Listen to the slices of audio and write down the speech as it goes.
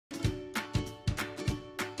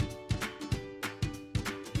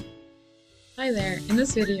Hi there, in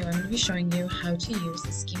this video I'm going to be showing you how to use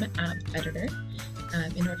the Schema App Editor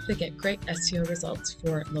in order to get great SEO results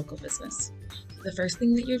for local business. The first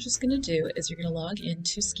thing that you're just going to do is you're going to log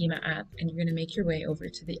into Schema App and you're going to make your way over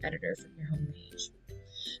to the editor from your home page.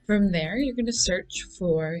 From there, you're going to search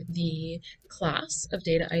for the class of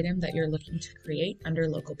data item that you're looking to create under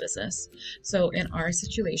local business. So in our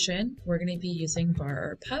situation, we're going to be using bar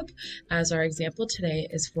or pub, as our example today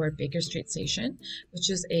is for Baker Street Station, which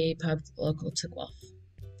is a pub local to Guelph.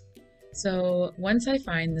 So once I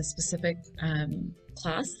find the specific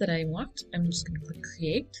class that I want, I'm just going to click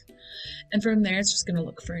create. And from there, it's just going to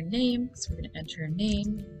look for a name. So we're going to enter a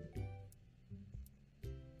name.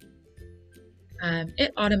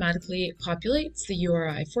 It automatically populates the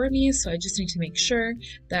URI for me, so I just need to make sure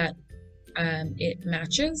that it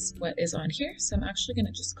matches what is on here. So I'm actually going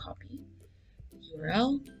to just copy the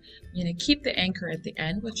URL. I'm going to keep the anchor at the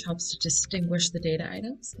end, which helps to distinguish the data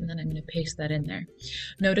items, and then I'm going to paste that in there.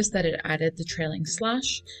 Notice that it added the trailing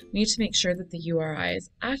slash. We need to make sure that the URI is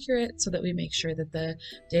accurate so that we make sure that the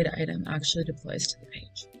data item actually deploys to the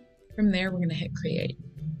page. From there, we're going to hit create.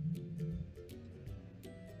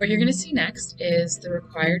 What you're going to see next is the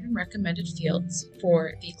required and recommended fields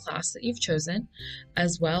for the class that you've chosen,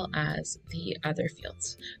 as well as the other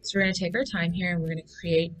fields. So we're going to take our time here and we're going to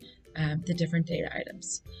create the different data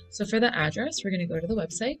items. So for the address, we're going to go to the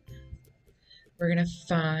website. We're going to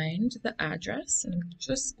find the address, and I'm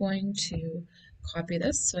just going to copy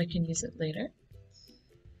this so I can use it later.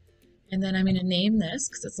 And then I'm going to name this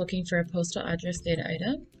because it's looking for a postal address data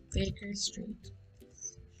item, Baker Street.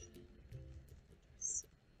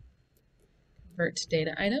 Convert to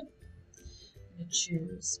data item. I'm going to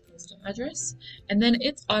choose postal address, and then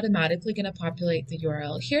it's automatically going to populate the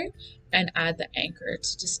URL here and add the anchor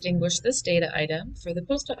to distinguish this data item for the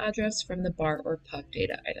postal address from the bar or pub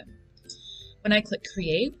data item. When I click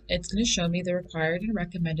create, it's going to show me the required and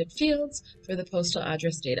recommended fields for the postal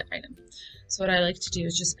address data item. So what I like to do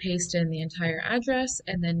is just paste in the entire address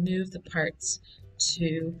and then move the parts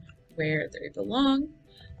to where they belong.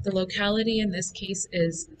 The locality in this case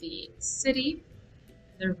is the city.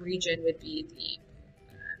 The region would be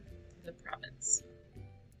the province. So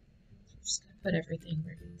I'm just going to put everything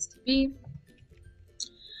where it needs to be.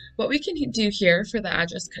 What we can do here for the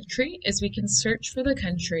address country is we can search for the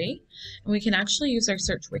country, and we can actually use our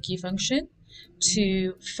search wiki function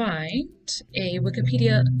to find a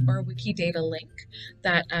Wikipedia or Wikidata link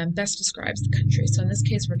that best describes the country. So in this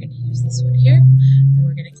case, we're going to use this one here, and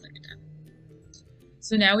we're going to click done.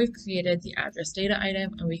 So now we've created the address data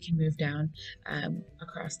item, and we can move down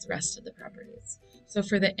across the rest of the properties. So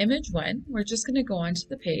for the image one, we're just going to go onto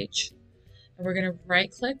the page, and we're going to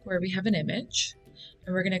right click where we have an image,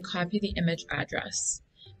 and we're going to copy the image address.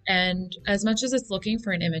 And as much as it's looking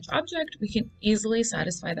for an image object, we can easily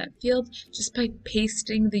satisfy that field just by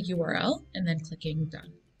pasting the URL and then clicking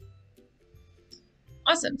done.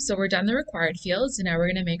 Awesome, so we're done the required fields, and now we're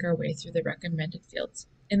going to make our way through the recommended fields.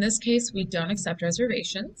 In this case, we don't accept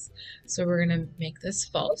reservations, so we're going to make this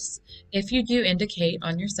false. If you do indicate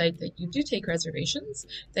on your site that you do take reservations,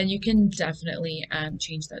 then you can definitely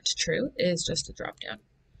change that to true. It is just a drop down.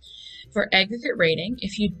 For aggregate rating,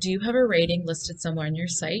 if you do have a rating listed somewhere on your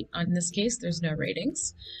site, in this case, there's no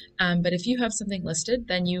ratings, but if you have something listed,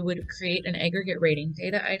 then you would create an aggregate rating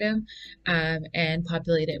data item and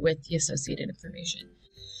populate it with the associated information.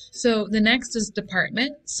 So the next is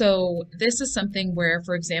department. So this is something where,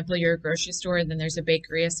 for example, you're a grocery store and then there's a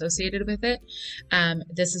bakery associated with it.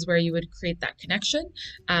 This is where you would create that connection.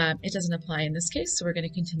 It doesn't apply in this case, so we're going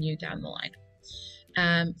to continue down the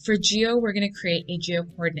line. For geo, we're going to create a geo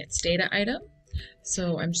coordinates data item.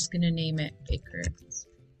 So I'm just going to name it Baker.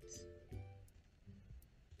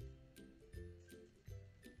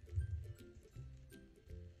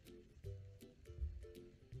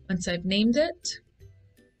 Once I've named it,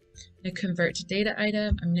 I'm going to convert to data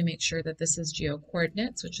item. I'm going to make sure that this is geo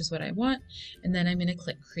coordinates, which is what I want, and then I'm going to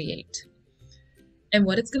click create. And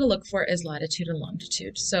what it's going to look for is latitude and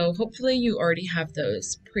longitude. So hopefully you already have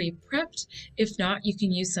those pre-prepped. If not, you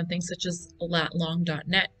can use something such as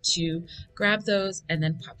latlong.net to grab those and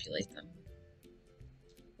then populate them.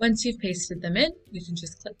 Once you've pasted them in, you can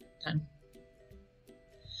just click done.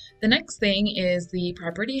 The next thing is the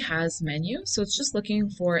property has menu, so it's just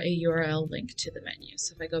looking for a URL link to the menu.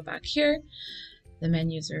 So if I go back here, the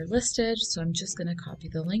menus are listed, so I'm just going to copy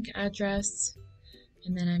the link address,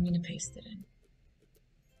 and then I'm going to paste it in.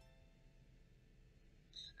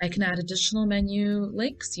 I can add additional menu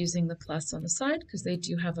links using the plus on the side because they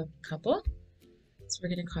do have a couple. So we're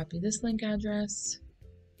going to copy this link address,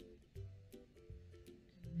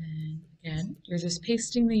 and then again, you're just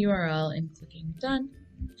pasting the URL and clicking done.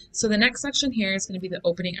 So the next section here is going to be the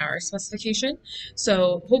opening hour specification.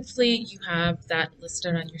 So hopefully you have that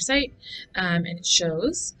listed on your site and it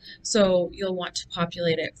shows. So you'll want to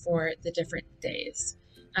populate it for the different days.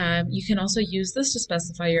 You can also use this to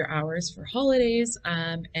specify your hours for holidays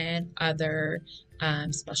and other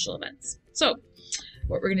special events. So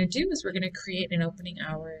what we're going to do is we're going to create an opening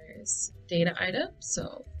hours data item.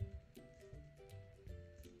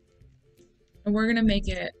 And we're going to make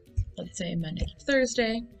it, let's say, Monday to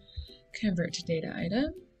Thursday. Convert to data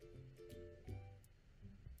item.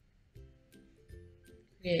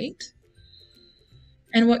 Create.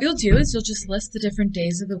 And what you'll do is you'll just list the different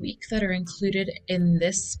days of the week that are included in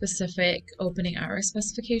this specific opening hour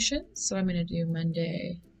specification. So I'm going to do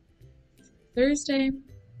Monday, Thursday.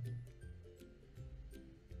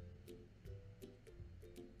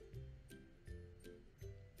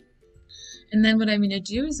 And then what I'm going to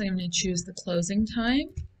do is I'm going to choose the closing time.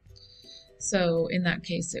 So in that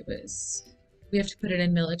case, we have to put it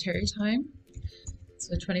in military time.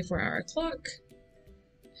 So a 24-hour clock,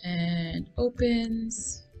 and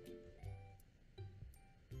opens.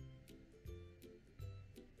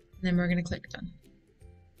 And then we're going to click done.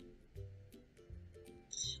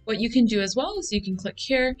 What you can do as well is you can click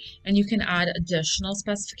here and you can add additional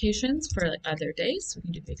specifications for like other days. So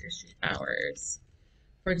we can do Baker Street hours,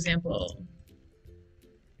 for example,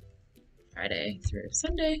 Friday through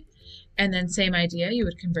Sunday. And then same idea, you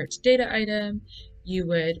would convert to data item, you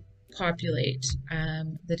would populate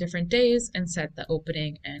the different days and set the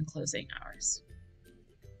opening and closing hours.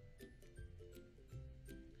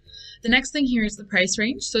 The next thing here is the price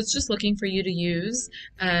range. So it's just looking for you to use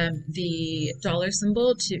the dollar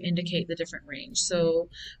symbol to indicate the different range. So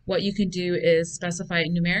what you can do is specify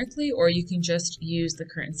it numerically, or you can just use the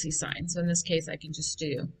currency sign. So in this case, I can just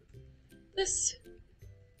do this,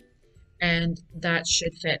 and that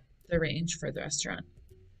should fit the range for the restaurant.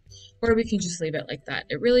 Or we can just leave it like that.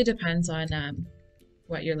 It really depends on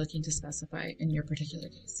what you're looking to specify in your particular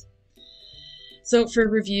case. So for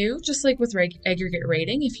review, just like with aggregate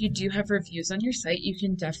rating, if you do have reviews on your site, you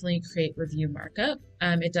can definitely create review markup.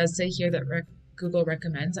 It does say here that Google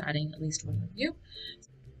recommends adding at least one review.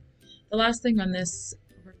 The last thing on this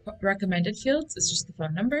recommended fields is just the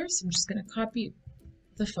phone number. So I'm just going to copy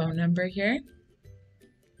the phone number here.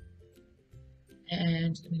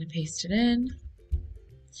 And I'm going to paste it in.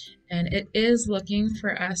 And it is looking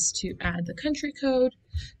for us to add the country code,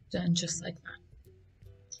 done just like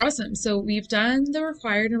that. Awesome, so we've done the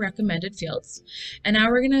required and recommended fields, and now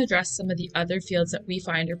we're going to address some of the other fields that we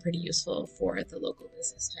find are pretty useful for the local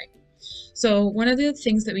business type. So one of the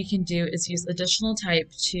things that we can do is use additional type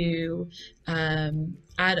to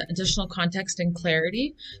add additional context and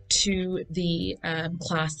clarity to the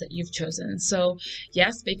class that you've chosen. So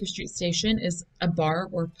yes, Baker Street Station is a bar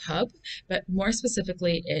or pub, but more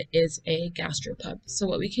specifically, it is a gastropub. So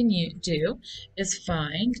what we can do is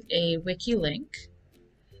find a wiki link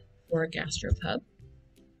for a gastropub,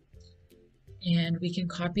 and we can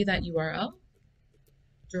copy that URL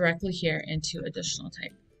directly here into additional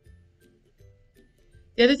type.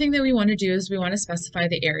 The other thing that we want to do is we want to specify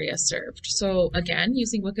the area served. So again,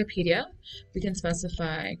 using Wikipedia, we can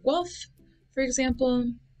specify Guelph, for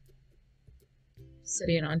example,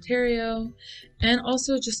 city in Ontario, and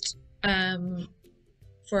also just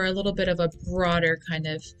for a little bit of a broader kind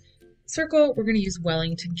of circle, we're going to use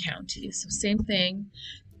Wellington County. So same thing.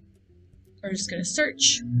 We're just going to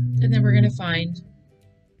search, and then we're going to find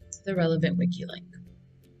the relevant wiki link.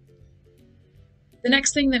 The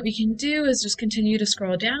next thing that we can do is just continue to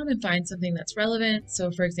scroll down and find something that's relevant. So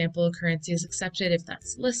for example, a currency is accepted if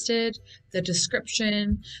that's listed, the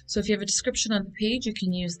description. So if you have a description on the page, you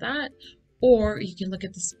can use that, or you can look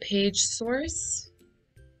at this page source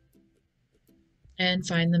and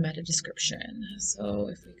find the meta description. So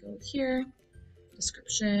if we go here,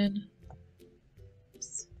 description,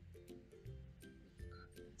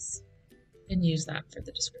 and use that for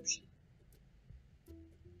the description.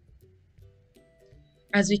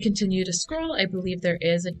 As we continue to scroll, I believe there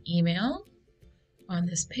is an email on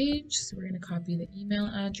this page. So we're going to copy the email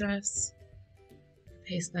address,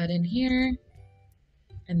 paste that in here.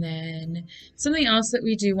 And then something else that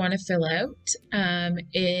we do want to fill out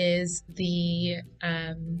is the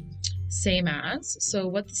same as. So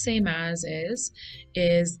what the same as is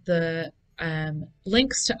the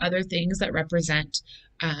links to other things that represent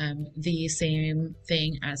the same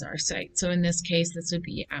thing as our site. So in this case, this would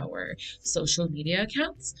be our social media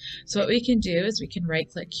accounts. So what we can do is we can right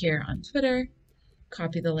click here on Twitter,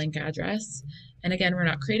 copy the link address. And again, we're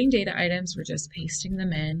not creating data items, we're just pasting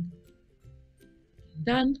them in.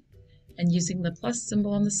 Done. and using the plus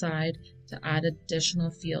symbol on the side to add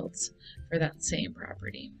additional fields for that same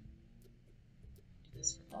property. Do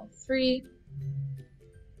this for all three.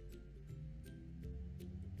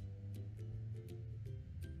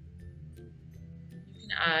 You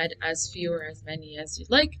can add as few or as many as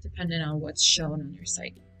you'd like, depending on what's shown on your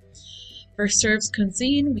site. For serves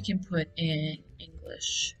cuisine, we can put in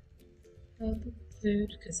English food,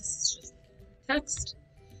 because this is just text.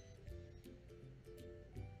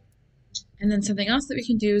 And then something else that we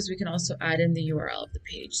can do is we can also add in the URL of the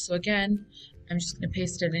page. So again, I'm just going to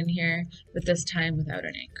paste it in here, but this time without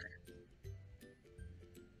an anchor.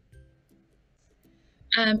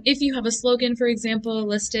 If you have a slogan, for example,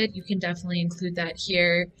 listed, you can definitely include that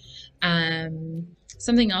here.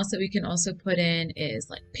 Something else that we can also put in is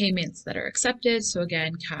like payments that are accepted. So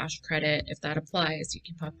again, cash, credit, if that applies, you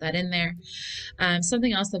can pop that in there.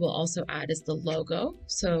 Something else that we'll also add is the logo.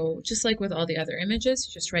 So just like with all the other images,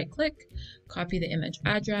 you just right click, copy the image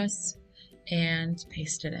address, and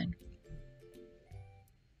paste it in.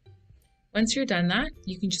 Once you're done that,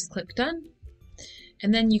 you can just click done.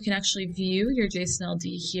 And then you can actually view your JSON LD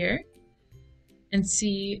here and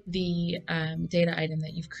see the data item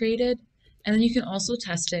that you've created. And then you can also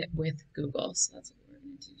test it with Google. So that's